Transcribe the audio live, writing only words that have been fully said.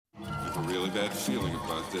have a really bad feeling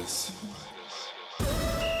about this.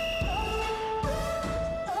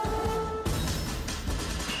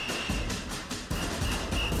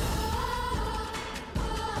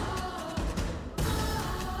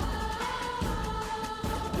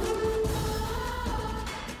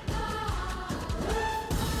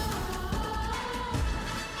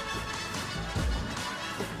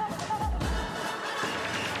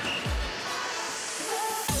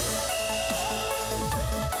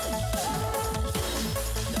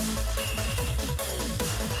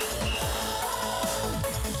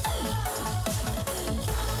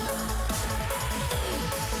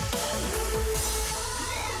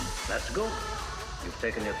 Let's go. You've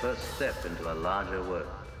taken your first step into a larger world.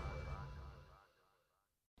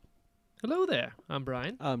 Hello there, I'm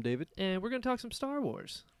Brian. I'm David. And we're going to talk some Star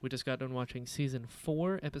Wars. We just got done watching Season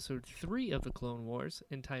 4, Episode 3 of The Clone Wars,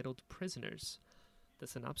 entitled Prisoners. The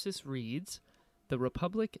synopsis reads, The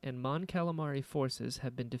Republic and Mon Calamari forces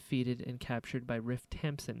have been defeated and captured by Riff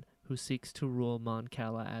Tamsin, who seeks to rule Mon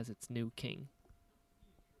Cala as its new king.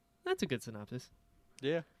 That's a good synopsis.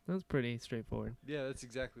 Yeah. That was pretty straightforward. Yeah, that's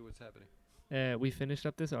exactly what's happening. We finished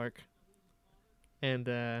up this arc, and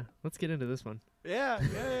let's get into this one.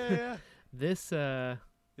 Yeah. This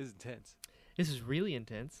It's intense. this is really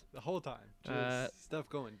intense. The whole time. Just stuff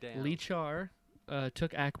going down. Lee Char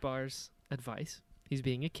took Akbar's advice. He's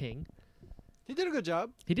being a king. He did a good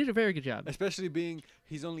job. He did a very good job. Especially being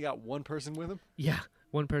he's only got one person with him. Yeah,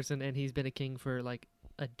 one person, and he's been a king for like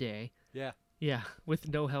a day. Yeah. Yeah, with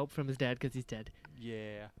no help from his dad because he's dead.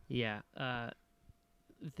 Yeah. Yeah.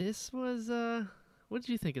 This was what did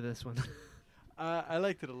you think of this one? I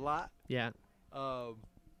liked it a lot. Yeah.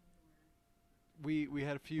 We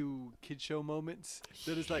had a few kid show moments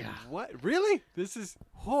that is like, Yeah. what? Really? This is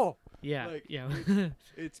Yeah. Like, yeah.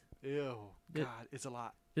 it's ew. God, it's a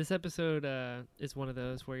lot. This episode is one of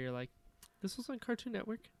those where you're like, this was on Cartoon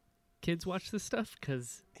Network. Kids watch this stuff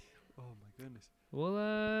because Oh my goodness.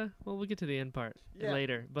 we'll get to the end part Yeah,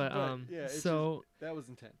 later. But yeah, it's so that was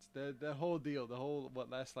intense. That whole deal, the whole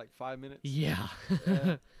last like 5 minutes. yeah.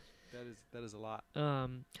 That is a lot.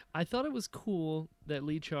 I thought it was cool that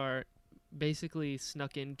Lee Char basically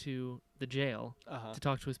snuck into the jail Uh-huh. to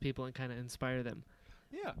talk to his people and kind of inspire them.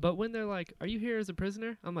 Yeah. But when they're like, "Are you here as a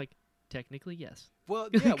prisoner?" I'm like, "Technically, yes." Well,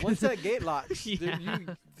 yeah. Once that gate locks, Yeah.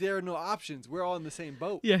 there are no options. We're all in the same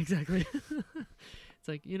boat. Yeah, exactly. It's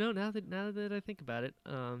like, now that I think about it,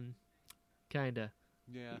 kinda.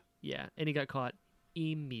 Yeah. Yeah, and he got caught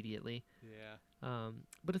immediately. Yeah.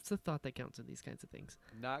 But it's the thought that counts in these kinds of things.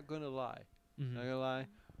 Not gonna lie. Mhm. Not gonna lie.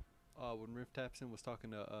 When Riff Tapson was talking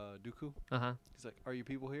to Dooku, Uh-huh. he's like, "Are you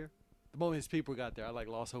people here?" The moment his people got there, I like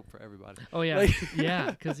lost hope for everybody. Oh yeah, Like- yeah,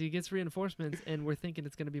 because he gets reinforcements, and we're thinking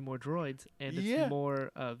it's gonna be more droids, and it's Yeah.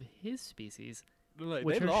 more of his species, They're like,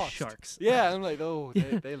 which they are lost. sharks. Yeah, I'm like, oh,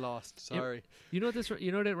 they lost. Sorry. You know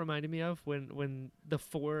what it reminded me of when the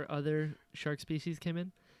 4 other shark species came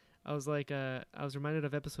in? I was like, I was reminded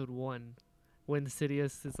of episode 1 when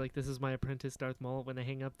Sidious is like, "This is my apprentice Darth Maul," when they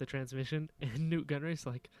hang up the transmission, and Newt Gunray's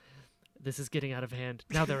like, "This is getting out of hand.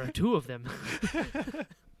 Now there are 2 of them."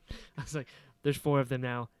 I was like, "There's 4 of them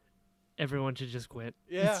now. Everyone should just quit."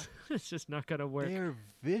 Yeah. It's just not gonna work. They are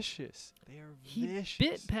vicious. They are He vicious.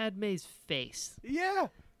 bit Padme's face. Yeah.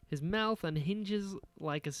 His mouth unhinges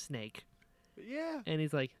like a snake, Yeah. and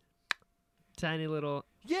he's like, tiny little.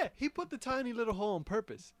 Yeah. He put the tiny little hole on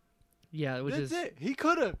purpose. Yeah, which That's is it. He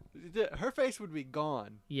could have. Her face would be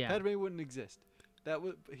gone. Yeah. Padme wouldn't exist. That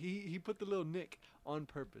would he put the little nick on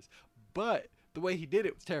purpose. But the way he did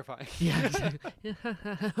it was terrifying. yeah, exactly.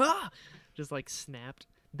 Just like snapped.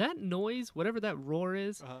 That noise, whatever that roar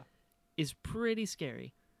is Uh-huh. pretty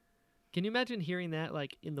scary. Can you imagine hearing that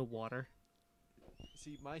like in the water?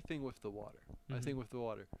 See, my thing with the water,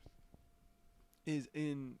 Mhm. is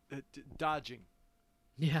in dodging.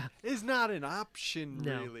 Yeah. Is not an option,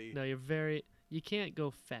 No, really. no, you can't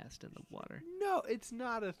go fast in the water. No, it's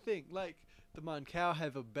not a thing. Like the Mon Cal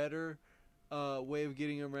have a better way of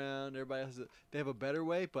getting around. Everybody else, they have a better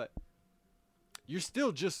way, but you're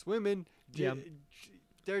still just swimming. Yeah.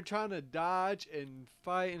 They're trying to dodge and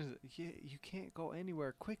fight, and you can't go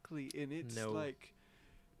anywhere quickly. And it's No. like,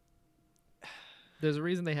 There's a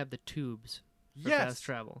reason they have the tubes for yes, fast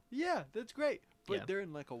travel. yeah, that's great. But Yeah. they're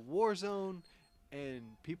in like a war zone,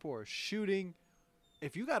 and people are shooting.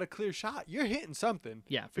 If you got a clear shot, you're hitting something.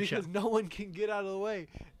 Yeah, for Because sure. no one can get out of the way.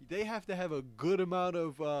 They have to have a good amount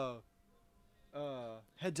of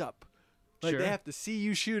heads up. Like Sure. they have to see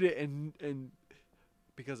you shoot it, and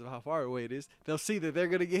because of how far away it is, they'll see that they're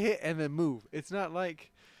gonna get hit and then move. It's not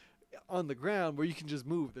like on the ground where you can just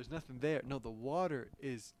move. There's nothing there. No, the water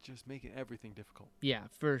is just making everything difficult. Yeah,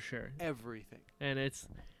 for sure. Everything. And it's,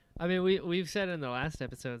 I mean, we've said in the last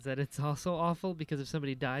episodes that it's also awful because if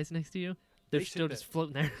somebody dies next to you, they're They still sit just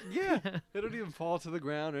floating there. Yeah. They don't even fall to the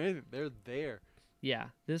ground or anything. They're there. Yeah,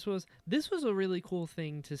 this was a really cool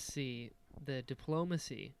thing to see, the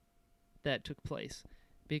diplomacy that took place,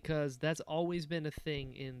 because that's always been a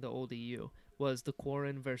thing in the old EU, was the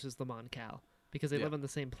Quarren versus the Mon Cal, because they Yeah. live on the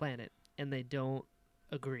same planet and they don't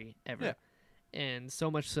agree ever. Yeah. And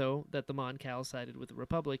so much so that the Mon Cal sided with the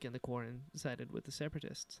Republic and the Quarren sided with the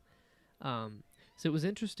Separatists. So it was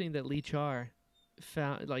interesting that Lee Char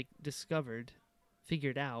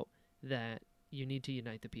figured out that you need to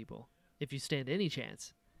unite the people if you stand any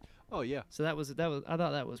chance. Oh, yeah. So I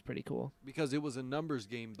thought that was pretty cool. Because it was a numbers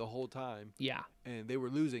game the whole time. Yeah. And they were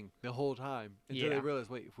losing the whole time until Yeah. they realized,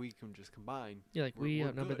 wait, if we can just combine, Yeah, like we we're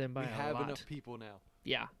outnumber good. them by we a have lot. enough people now.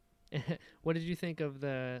 Yeah. What did you think of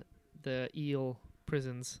the eel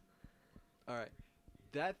prisons? All right.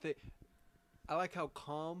 That thing, I like how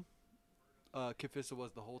calm Kit Fisto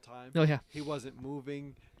was the whole time. Oh yeah. He wasn't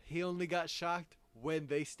moving. He only got shocked when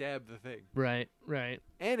they stabbed the thing. Right.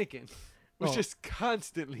 Anakin was Oh. just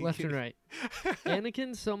constantly Left and getting- right.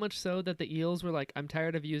 Anakin, so much so that the eels were like, "I'm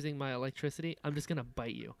tired of using my electricity. I'm just gonna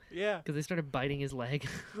bite you," Yeah. because they started biting his leg.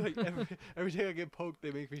 Like every time I get poked,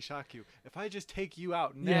 they make me shock you. If I just take you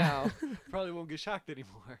out Yeah. now, probably won't get shocked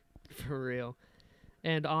anymore. For real.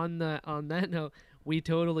 And on that note, we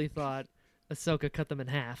totally thought Ahsoka cut them in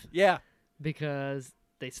half Yeah. because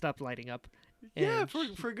they stopped lighting up. Yeah,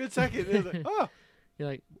 And for a good second. It was like, oh, You're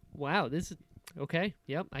like, wow, this is okay.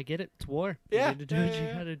 Yep, I get it. It's war. Yeah, You need to do yeah, what you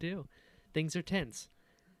yeah. gotta do. Things are tense.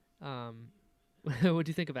 What do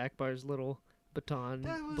you think of Akbar's little baton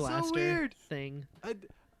That was so blaster weird. thing?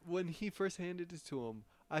 when he first handed it to him,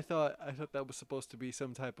 I thought that was supposed to be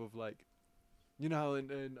some type of like, you know how in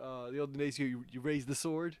the olden days you raise the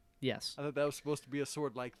sword. Yes. I thought that was supposed to be a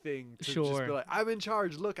sword-like thing. To just Sure. be like, I'm in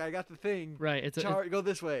charge. Look, I got the thing. Right. It's Go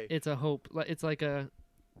this way. it's a hope. It's like a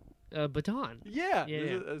baton. Yeah.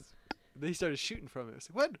 Yeah. They started shooting from it. It's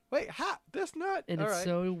like, what? Wait, ha! That's not. And all it's right.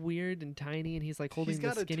 so weird and tiny, and he's like holding He's the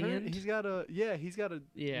got to skinny turn. end. He's got to. Yeah. He's got to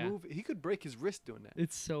Yeah. move. He could break his wrist doing that.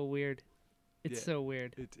 It's so weird. It's Yeah. so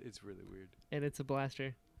weird. It's really weird. And it's a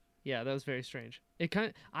blaster. Yeah, that was very strange.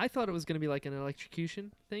 I thought it was gonna be like an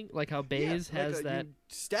electrocution thing, like how Baze Yeah, has like that. You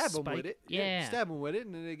stab him spike. with it. Yeah. Stab him with it,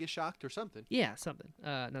 and then they get shocked or something. Yeah, something.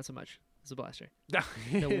 Not so much. It's a blaster.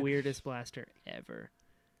 The weirdest blaster ever.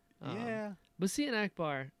 Yeah. But seeing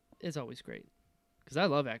Akbar is always great, because I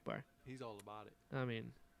love Akbar. He's all about it. I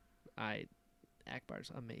mean,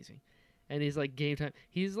 Akbar's amazing, and he's like game time.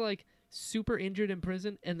 He's like super injured in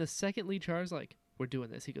prison, and the second Lee Char's like, "We're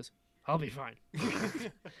doing this," he goes, "I'll be fine."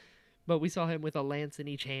 But we saw him with a lance in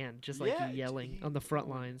each hand, just like Yeah, yelling he on the front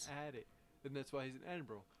going lines. At it, and that's why he's in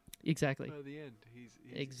Edinburgh. Exactly. By the end, he's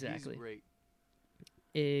Exactly. He's great.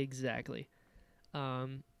 Exactly.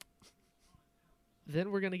 Then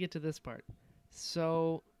we're gonna get to this part.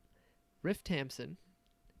 So, Riff Tamson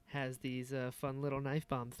has these fun little knife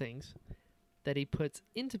bomb things that he puts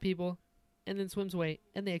into people, and then swims away,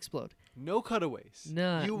 and they explode. No cutaways.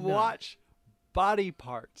 None, You none. watch body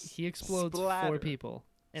parts. He explodes splatter. 4 people,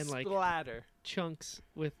 and like splatter. chunks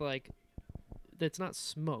with like. That's not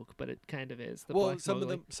smoke, but it kind of is. The Well, black some smoke, of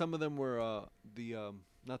like- them were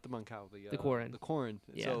not the Moncao, the Quarren. The Quarren.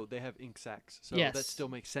 Yeah. So they have ink sacs. So Yes. that still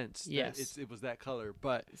makes sense. that Yes. it was that color,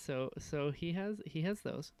 but So he has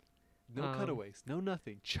those. no cutaways, no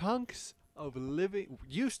nothing. Chunks of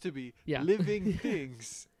used to be Yeah. living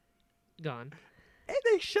things. Gone. And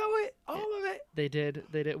they show it, all of it. They did.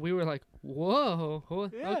 We were like, whoa.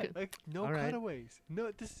 Yeah, Okay. like no All right. cutaways.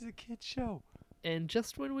 No, this is a kid's show. And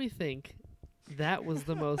just when we think that was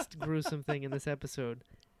the most gruesome thing in this episode,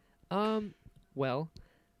 well,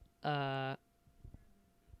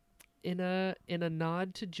 in a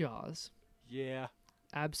nod to Jaws, Yeah,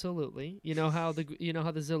 absolutely. You know how the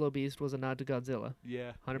Zillo Beast was a nod to Godzilla,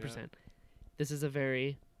 yeah, 100%. This is a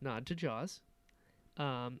very nod to Jaws,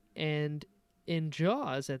 and in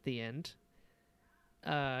Jaws at the end,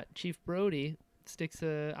 Chief Brody sticks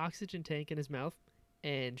a oxygen tank in his mouth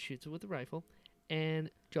and shoots it with a rifle, and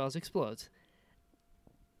Jaws explodes.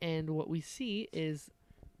 And what we see is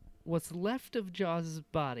what's left of Jaws'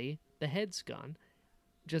 body, the head's gone,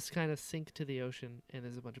 just kind of sink to the ocean, and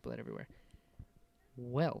there's a bunch of blood everywhere.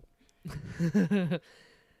 Well,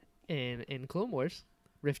 in Clone Wars,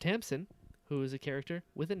 Riff Tamson, who is a character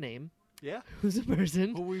with a name, Yeah. who's a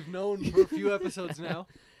person, Who we've known for a few episodes now.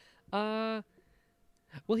 well,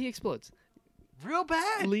 he explodes. Real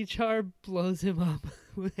bad. Lee Char blows him up,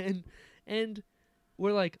 and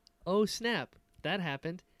we're like, oh snap, that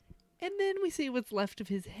happened. And then we see what's left of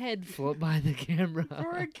his head float by the camera.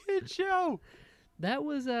 For a kid show. That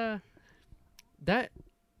was that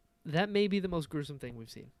may be the most gruesome thing we've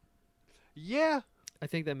seen. Yeah. I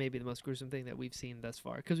think that may be the most gruesome thing that we've seen thus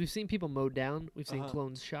far. Because we've seen people mowed down. We've seen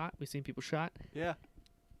clones shot. We've seen people shot. Yeah.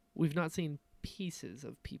 We've not seen pieces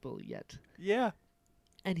of people yet. Yeah.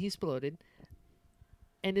 And he exploded.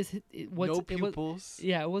 And no pupils.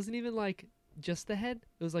 It wasn't even like just the head.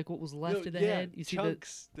 It was like what was left of the head. You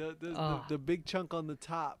chunks. The big chunk on the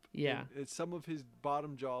top. Yeah. And some of his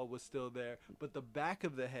bottom jaw was still there, but the back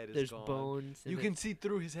of the head is There's gone. bones. You can see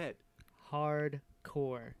through his head.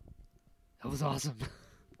 Hardcore. That was awesome.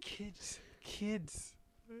 Kids.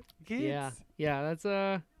 Yeah, that's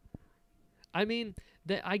I mean,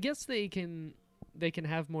 I guess they can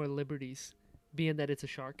have more liberties, being that it's a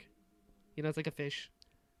shark. You know, it's like a fish.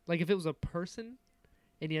 Like if it was a person,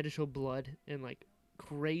 and you had to show blood and like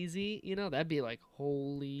crazy, you know, that'd be like,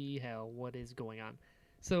 holy hell, what is going on?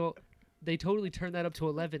 So they totally turned that up to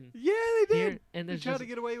 11. Yeah, they did. Here, and they tried to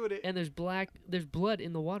get away with it. And there's blood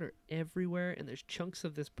in the water everywhere, and there's chunks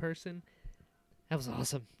of this person. That was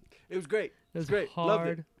awesome. It was great. It was great.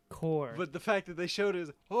 hardcore. But the fact that they showed it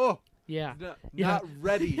is, not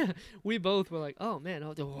ready. We both were like, oh man,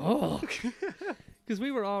 oh, because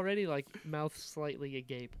we were already like mouth slightly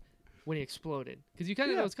agape when he exploded. Because you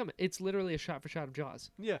kind of know it's coming. It's literally a shot for shot of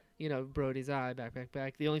Jaws. Yeah. You know, Brody's eye,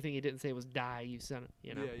 back. The only thing he didn't say was die, you son.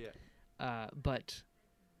 You know. Yeah. But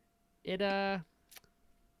it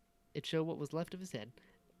showed what was left of his head,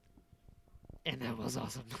 and that was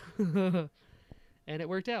awesome. And it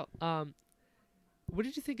worked out. What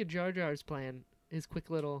did you think of Jar Jar's plan? His quick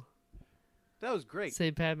little. That was great.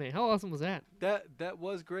 Save Padme. How awesome was that? That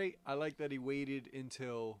was great. I like that he waited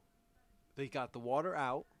until they got the water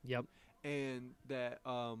out. Yep. And that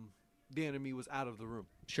the enemy was out of the room.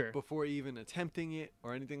 Sure. Before even attempting it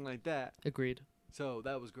or anything like that. Agreed. So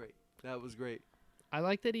that was great. I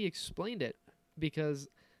like that he explained it because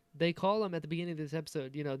they call him at the beginning of this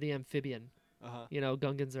episode, you know, the amphibian. You know,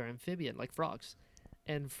 Gungans are amphibian, like frogs.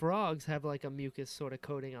 And frogs have like a mucus sort of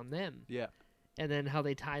coating on them. Yeah. And then how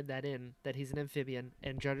they tied that in, that he's an amphibian.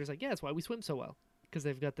 And Jar Jar's like, yeah, that's why we swim so well. Because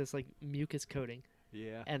they've got this like mucus coating.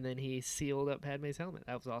 Yeah. And then he sealed up Padme's helmet.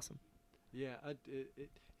 That was awesome. Yeah.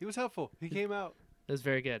 He was helpful. He came out. It was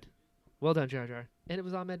very good. Well done, Jar Jar. And it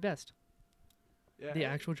was Ahmed Best. Yeah. The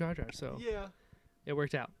actual Jar Jar. So yeah. It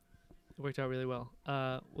worked out. It worked out really well.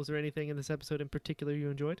 Was there anything in this episode in particular you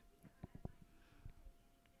enjoyed?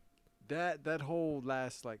 That whole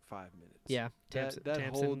last like 5 minutes. Yeah, that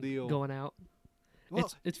whole deal going out.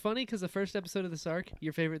 Well, it's funny because the first episode of this arc,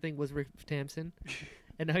 your favorite thing was Rick Tamsin,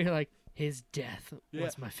 and now you're like, his death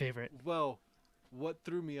was my favorite. Well, what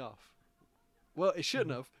threw me off? Well, it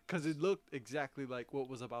shouldn't have, because it looked exactly like what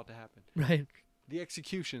was about to happen. Right. The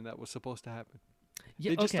execution that was supposed to happen.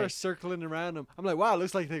 Yeah, they just start circling around him. I'm like, wow, it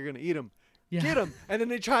looks like they're gonna eat him. Yeah. Get him, and then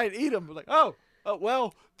they try and eat him. We're like, oh,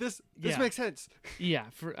 well, this makes sense. Yeah.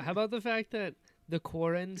 How about the fact that the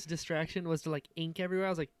Quarren's distraction was to like ink everywhere? I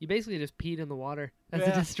was like, you basically just peed in the water as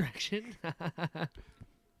a distraction.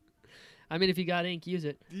 I mean, if you got ink, use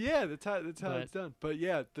it. Yeah, that's how it's done. But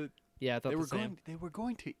yeah, I thought they were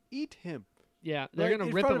going to eat him. Yeah, they're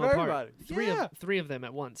gonna rip him apart. Everybody. Three of them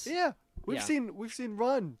at once. Yeah, we've seen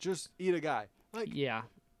Run just eat a guy. Like, yeah,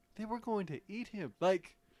 they were going to eat him.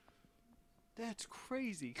 Like, that's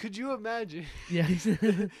crazy. Could you imagine? Yeah.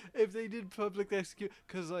 If they did public execute?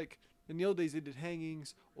 Because like in the old days they did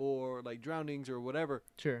hangings or like drownings or whatever.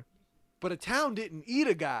 Sure. But a town didn't eat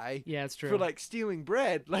a guy. Yeah, it's true. For like stealing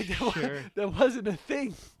bread. Like that wasn't a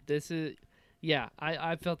thing. Yeah,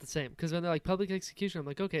 I felt the same. Because when they're like public execution, I'm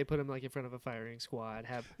like, okay, put him like in front of a firing squad,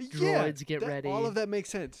 have droids get ready. All of that makes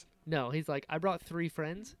sense. No, he's like, I brought 3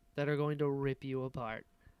 friends that are going to rip you apart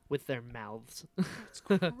with their mouths.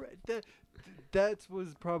 That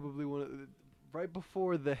was probably one of right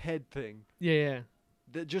before the head thing. Yeah.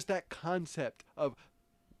 Just that concept of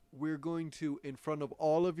we're going to, in front of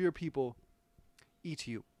all of your people, eat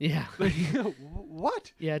you. Yeah. Like,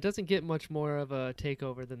 what? Yeah, it doesn't get much more of a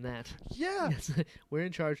takeover than that. Yeah. We're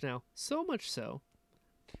in charge now. So much so,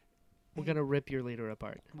 we're going to rip your leader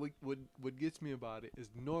apart. What gets me about it is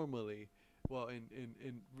normally, well,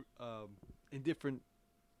 in different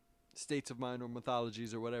states of mind or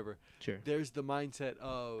mythologies or whatever, sure, there's the mindset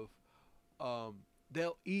of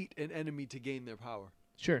they'll eat an enemy to gain their power.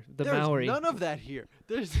 Sure, the There's Maori. none of that here.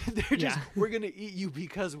 They're just, Yeah. we're going to eat you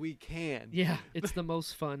because we can. Yeah, it's the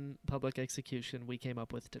most fun public execution we came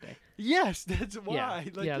up with today. Yes, that's why.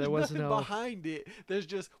 Like, Yeah, there's there was nothing no- behind it. There's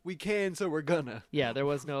just, we can, so we're gonna. Yeah, there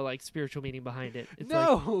was no like spiritual meaning behind it. It's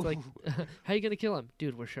No. like how you gonna kill him,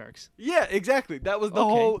 dude? We're sharks. Yeah, exactly. That was the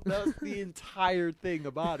Okay. that was the entire thing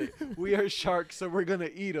about it. We are sharks, so we're gonna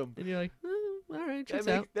eat them. And you're like, all right, checks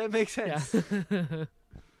out. That makes sense.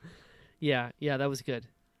 Yeah. yeah, that was good.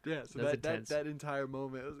 Yeah, so That's that intense. that entire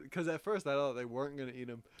moment, because at first I thought they weren't gonna eat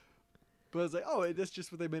him, but I was like, oh, that's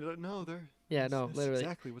just what they made it. No, they're Yeah, that's- no, that's literally.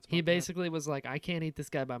 exactly what's. He about to happen. basically was like, I can't eat this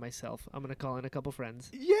guy by myself. I'm gonna call in a couple friends.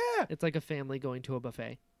 Yeah. It's like a family going to a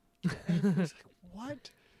buffet. And I was like,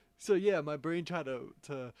 what? So yeah, my brain tried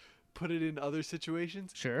to put it in other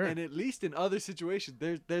situations. Sure. And at least in other situations,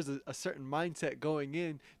 there's a certain mindset going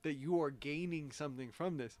in that you are gaining something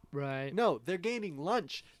from this. Right. No, they're gaining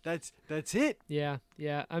lunch. That's it. Yeah,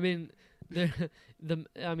 yeah. I mean,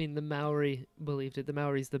 the Maori believed it. The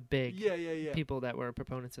Maori's the big Yeah. people that were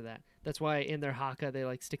proponents of that. That's why in their haka they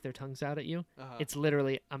like stick their tongues out at you. Uh-huh. It's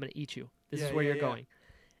literally, I'm gonna eat you. This Yeah, is where yeah, you're yeah. going.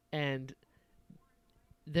 And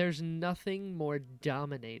there's nothing more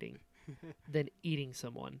dominating than eating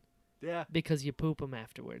someone Yeah. because you poop them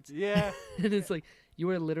afterwards. Yeah. And it's like you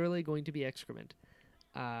are literally going to be excrement.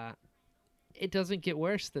 It doesn't get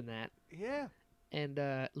worse than that. Yeah. And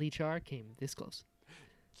Lee Char came this close.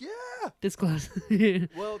 Yeah. This close.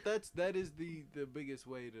 Well, that is the biggest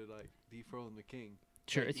way to like dethrone the king.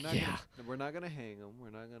 Sure. Like, Yeah. We're not gonna hang him. We're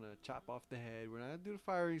not gonna chop off the head. We're not gonna do the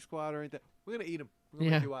firing squad or anything. We're gonna eat him. We're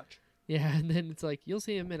gonna Yeah. make you watch. Yeah, and then it's like you'll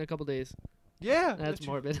see him in a couple days. Yeah. That's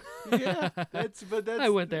morbid. Yeah. That's I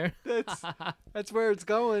went there. That's where it's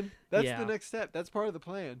going. That's Yeah. the next step. That's part of the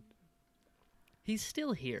plan. He's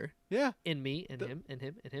still here Yeah. in me and The- him and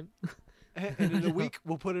him and him. And in a week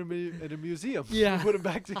we'll put him in a museum. Yeah. We'll put him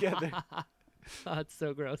back together. Oh, it's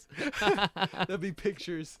so gross. There'll be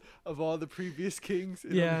pictures of all the previous kings.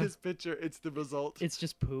 And Yeah. on his picture, it's the result. It's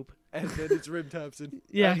just poop. And then it's Rim Thompson.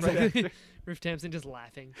 Yeah, right exactly. after. Riff Tamson just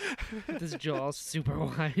laughing with his jaw super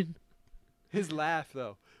wide, His laugh,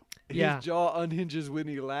 though. Yeah. His jaw unhinges when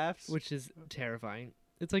he laughs. which is terrifying.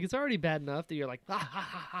 It's like it's already bad enough that you're like, ha ha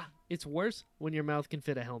ha ha. It's worse when your mouth can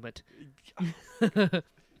fit a helmet.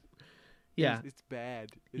 Yeah, It's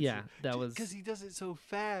bad. yeah, that was. Because he does it so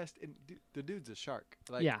fast. And the dude's a shark.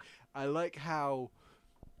 Like, Yeah. I like how,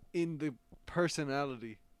 in the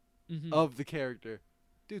personality Mhm. of the character,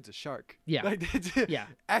 dude's a shark. Yeah. Like, that's Yeah.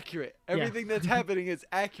 accurate. Everything that's happening is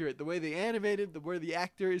accurate. The way they animated, the way the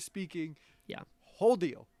actor is speaking. Yeah. Whole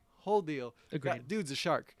deal. Whole deal. Agreed. That dude's a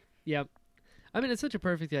shark. Yep. I mean, it's such a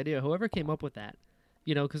perfect idea. Whoever came up with that,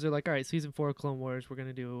 because they're like, all right, season 4 of Clone Wars, we got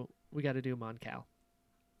to do Mon Cal.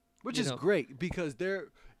 Which You is know. great because they're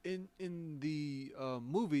in the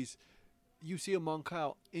movies, you see a Mon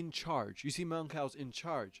Cal in charge. You see Mon Cal's in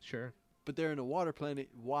charge, Sure. but they're in a water planet.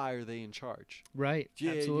 Why are they in charge? Right.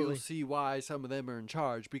 Yeah, Absolutely. you'll see why some of them are in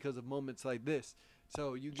charge because of moments like this.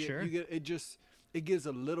 So you Sure. get it gives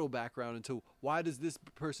a little background into why does this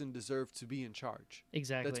person deserve to be in charge.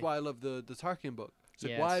 Exactly. That's why I love the Tarkin book. It's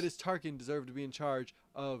like, why Yes. does Tarkin deserve to be in charge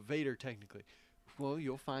of Vader technically? Well,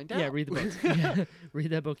 you'll find out. Yeah, read the book. Yeah. Read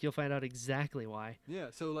that book. You'll find out exactly why. Yeah,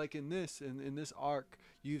 so like in this arc,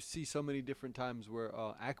 you see so many different times where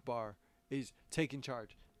Akbar is taking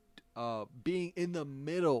charge, being in the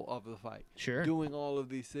middle of the fight, Sure. doing all of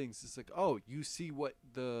these things. It's like, oh, you see what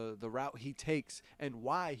the route he takes and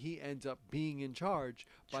why he ends up being in charge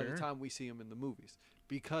by Sure. the time we see him in the movies,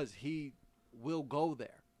 because he will go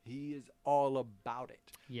there. He is all about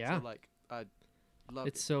it. Yeah. So like, I love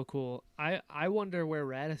It's it. so cool. I wonder where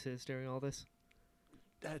Radis is during all this,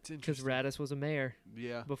 That's because interesting. Radis was a mayor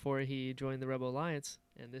Yeah, before he joined the Rebel Alliance,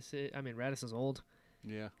 and Radis is old.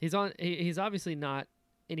 yeah, He's obviously not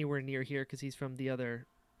anywhere near here because he's from the other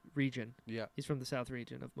region. yeah. He's from the south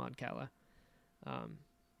region of Mon Cala.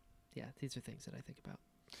 Yeah, these are things that I think about.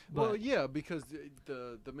 Well, But- yeah, because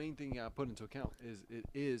the main thing I put into account is it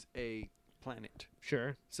is a planet.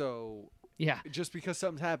 Sure. So Yeah. just because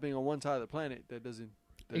something's happening on one side of the planet, that doesn't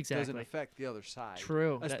Exactly. affect the other side.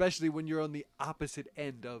 True. Especially when you're on the opposite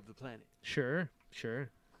end of the planet. Sure.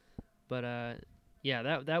 But yeah,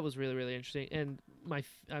 that was really, really interesting. And I've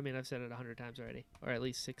said it 100 times already, or at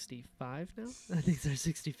least 65 now. I think it's our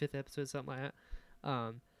 65th episode, something like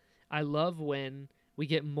that. I love when we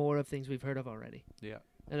get more of things we've heard of already. Yeah.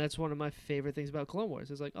 And that's one of my favorite things about Clone Wars.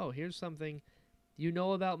 It's like, oh, here's something you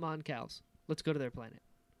know about Mon Cals. Let's go to their planet.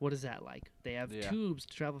 What is that like? They have Yeah. tubes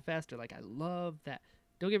to travel faster. Like, I love that.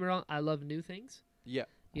 Don't get me wrong. I love new things. Yeah.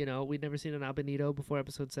 We'd never seen an Albinito before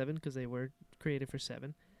episode 7 because they were created for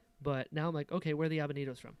 7. But now I'm like, okay, where are the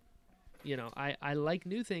Abanitos from? You know, I like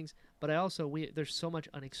new things, but I also there's so much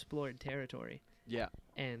unexplored territory. Yeah.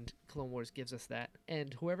 And Clone Wars gives us that.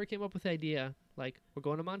 And whoever came up with the idea, like, we're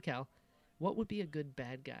going to Mon Cal, what would be a good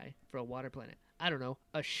bad guy for a water planet? I don't know,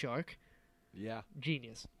 a shark? Yeah.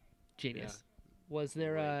 Genius. Genius. Yeah. Was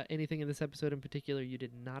there Right. anything in this episode in particular you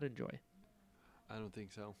did not enjoy? I don't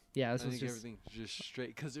think so. Yeah, I this was think just... everything's just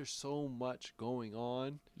straight because there's so much going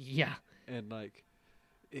on, Yeah. and like,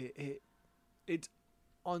 it's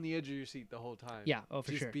on the edge of your seat the whole time. Yeah, oh,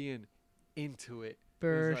 for just sure. being into it.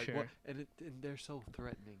 For It's like, sure. what- and they're so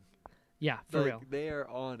threatening. Yeah, for like, real. They are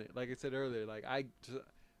on it. Like I said earlier, like I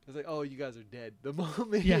was like, oh, you guys are dead. The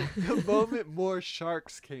moment, Yeah. the moment more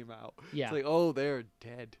sharks came out, Yeah. it's like, oh, they're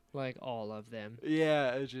dead. Like, all of them.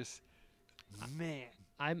 Yeah, it's just, man.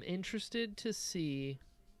 I'm interested to see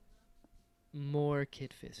more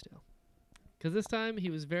Kit Fisto. Because this time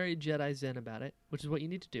he was very Jedi Zen about it, which is what you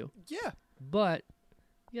need to do. Yeah. But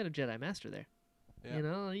you got a Jedi Master there. Yeah. You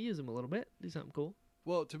know, use him a little bit, do something cool.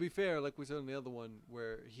 Well, to be fair, like we said on the other one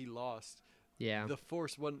where he lost, Yeah. the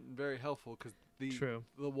Force wasn't very helpful because True.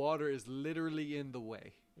 the water is literally in the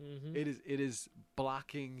way. Mm-hmm. It is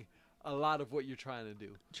blocking a lot of what you're trying to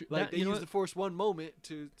do. Tr- Like that- they you know use what? the Force one moment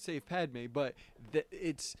to save Padme, but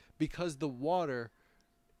it's because the water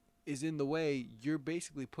is in the way. You're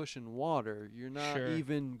basically pushing water. You're not Sure.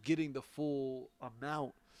 even getting the full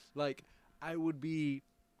amount. Like I would be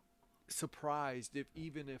surprised if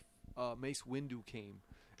Mace Windu came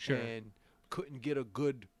Sure. and couldn't get a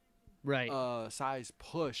good Right. size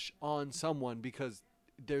push on someone because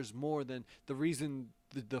there's more than the reason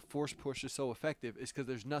the force push is so effective is because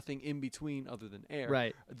there's nothing in between other than air.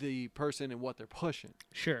 Right. The person and what they're pushing.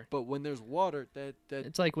 Sure. But when there's water, that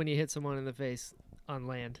It's like when you hit someone in the face on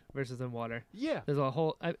land versus in water. yeah, There's a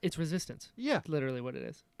whole... it's resistance. yeah, It's literally what it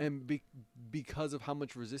is. and because of how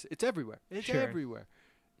much resistance, it's everywhere. It's Sure. everywhere.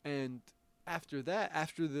 And after that,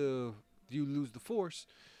 you lose the force,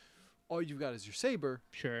 all you've got is your saber.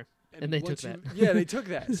 Sure. And they once took that. Yeah, they took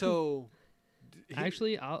that. So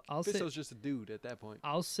Actually, I'll say... Fisto's just a dude at that point.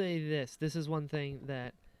 I'll say this. This is one thing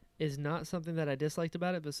that is not something that I disliked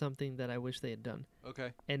about it, but something that I wish they had done.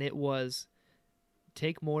 Okay. And it was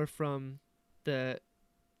take more from the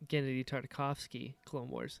Gennady Tartakovsky Clone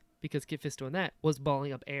Wars. Because Kit Fisto in that was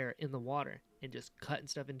balling up air in the water and just cutting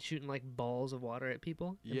stuff and shooting like balls of water at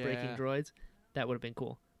people and breaking Yeah. droids. That would have been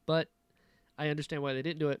cool. But I understand why they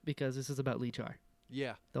didn't do it because this is about Lee Char.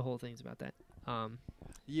 Yeah. The whole thing's about that.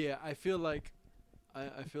 Yeah, I feel like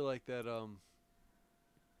I feel like that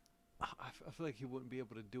I feel like he wouldn't be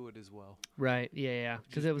able to do it as well. Right. Yeah.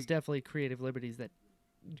 Because Just it was definitely creative liberties that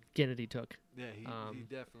Gennady took. Yeah, he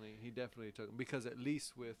definitely took him because at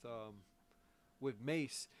least with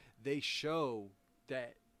Mace, they show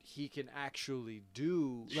that he can actually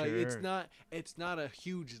do like Sure. it's not a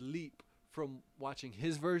huge leap from watching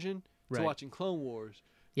his version Right. to watching Clone Wars.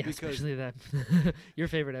 Yeah, Because- especially that your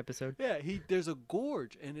favorite episode. Yeah, there's a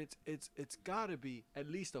gorge and it's got to be at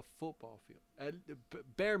least a football field. At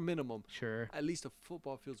bare minimum, Sure. at least a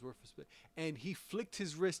football field's worth of space. And he flicked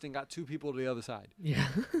his wrist and got two people to the other side. Yeah.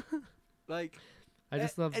 Like I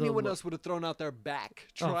just love anyone the else would have thrown out their back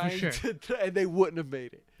Oh, for trying sure. to, and they wouldn't have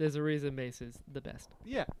made it. There's a reason Mace is the best.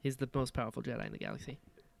 Yeah, He's the most powerful Jedi in the galaxy.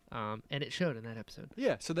 And it showed in that episode.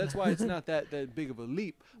 yeah. So that's why it's not that big of a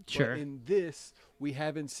leap. Sure. But in this, we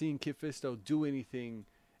haven't seen Kit Fisto do anything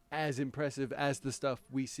as impressive as the stuff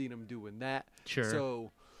we seen him do in that. Sure.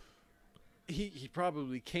 So he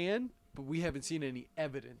probably can, but we haven't seen any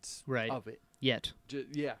evidence Right. of it. Yet.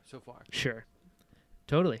 Yeah, so far. Sure.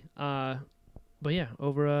 Totally. But yeah,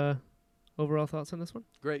 overall thoughts on this one?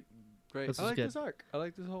 Great. This I was like good. this arc. I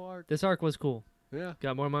like this whole arc. This arc was cool. Yeah.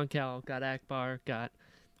 Got more Mon Cal, got Akbar, got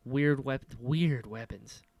weird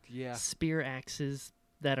weapons. Yeah. Spear axes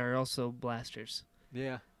that are also blasters.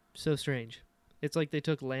 Yeah. So strange. It's like they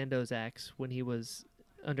took Lando's axe when he was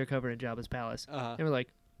undercover in Jabba's palace. Uh-huh. And we're like,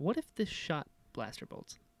 what if this shot blaster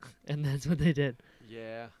bolts? And that's what they did.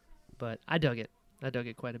 Yeah. But I dug it. I dug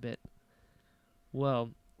it quite a bit. Well,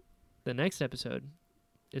 the next episode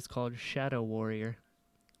is called Shadow Warrior,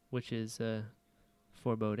 which is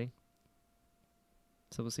foreboding.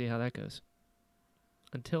 So we'll see how that goes.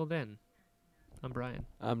 Until then, I'm Brian,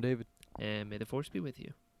 I'm David. and may the Force be with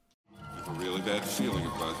you. I have a really bad feeling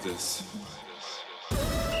about this.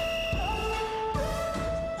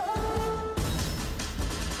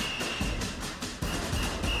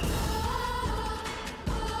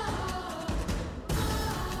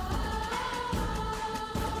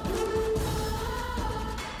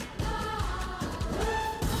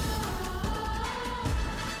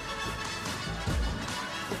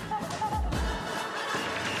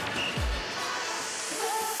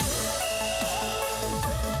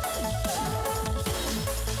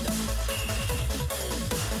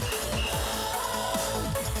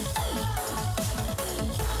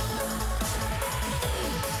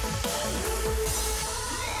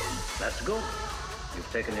 go. You've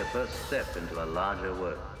taken your first step into a larger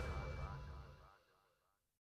world.